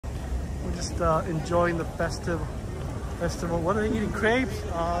We're just enjoying the festival. What are they eating? Crepes?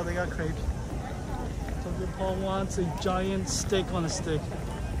 Oh, they got crepes. TokyoPaul wants a giant steak on a stick.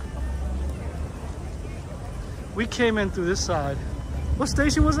 We came in through this side. What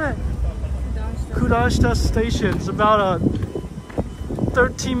station was that? Kudashita Station. It's about a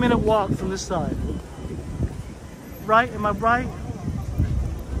 13-minute walk from this side. Right? Am I right?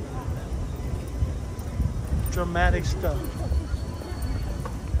 Dramatic stuff.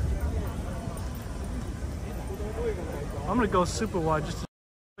 I'm gonna go super wide. Just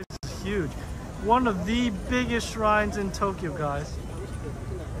this is huge. One of the biggest shrines in Tokyo, guys.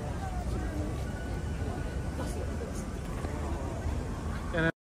 And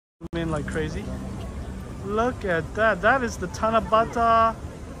then zoom in like crazy. Look at that. That is the Tanabata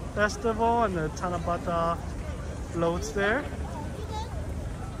festival, and the Tanabata floats there.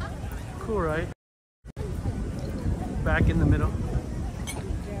 Cool, right? Back in the middle.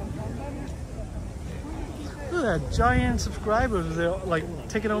 Look at that, giant subscribers. They're like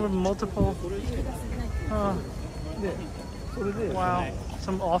taking over multiple. Wow,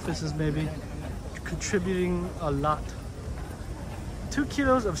 some offices maybe contributing a lot. 2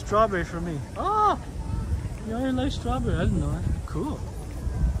 kilos of strawberry for me. Oh, you already like strawberry? I didn't know that. Cool.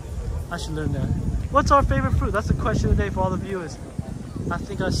 I should learn that. What's our favorite fruit? That's the question of the day for all the viewers. I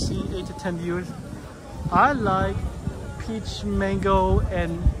think I see 8 to 10 viewers. I like peach, mango,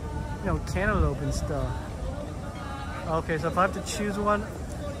 and cantaloupe and stuff. Okay, so if I have to choose one,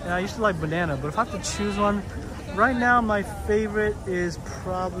 and I used to like banana, but if I have to choose one, right now my favorite is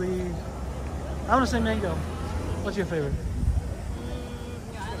probably, I want to say mango. What's your favorite?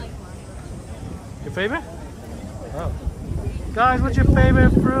 Yeah, I like mine. Your favorite? Oh. Guys, what's your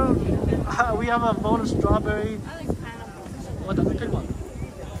favorite fruit? We have a bowl of strawberry. I like pineapple. What the? Pick one.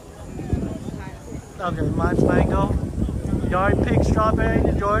 Okay, mine's mango. You already picked strawberry,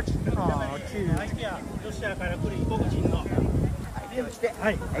 George? Aw, cute.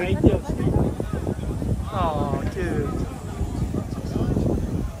 Oh, cute.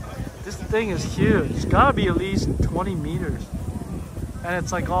 This thing is huge. It's gotta be at least 20 meters. And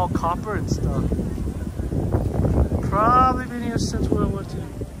it's like all copper and stuff. Probably been here since World War II.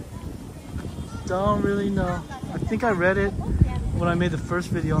 Don't really know. I think I read it when I made the first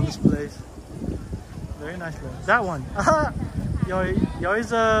video on this place. Very nice place. That one.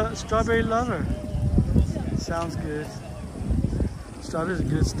 Yori's a strawberry lover. Sounds good. Strawberries are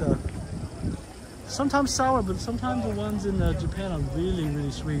good stuff. Sometimes sour, but sometimes the ones in Japan are really,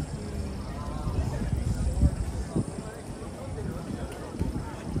 really sweet.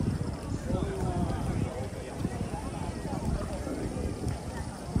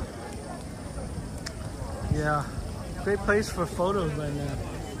 Yeah, great place for photos right now.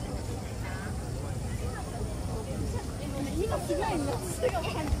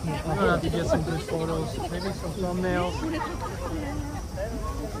 I'm gonna have to get some good photos, maybe some thumbnails.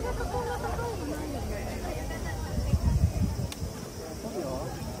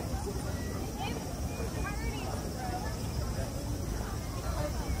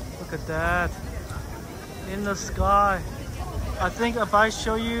 Look at that, in the sky. I think if I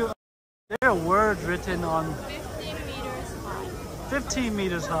show you, there are words written on 15 meters high. 15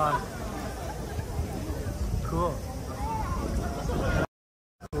 meters high. Cool.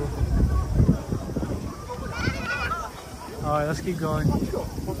 Alright, let's keep going.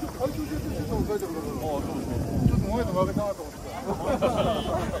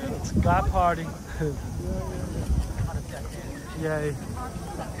 It's God party. Yay.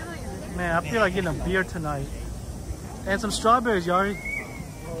 Man, I feel like getting a beer tonight. And some strawberries, Yari.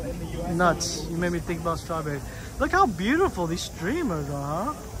 Nuts. You made me think about strawberries. Look how beautiful these streamers are,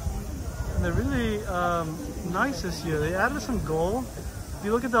 huh? And they're really nice this year. They added some gold. If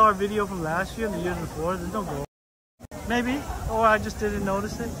you look at our video from last year and the years before, there's no gold. Maybe, or I just didn't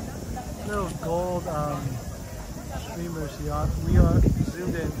notice it. Little gold streamers here. We are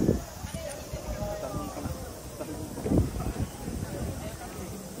zoomed in.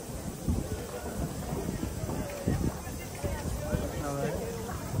 Alright.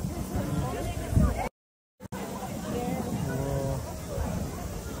 Whoa.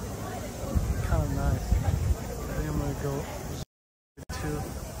 Kind of nice. I think I'm gonna go to.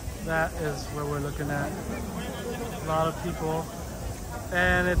 That is where we're looking at. A lot of people,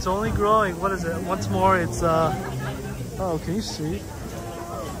 and it's only growing. What is it? Once more, it's oh, can you see?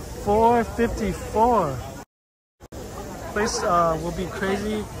 4:54. Place will be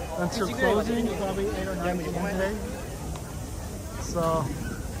crazy until closing, probably 8 or 9 p.m. today. So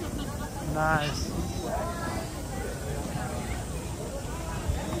nice.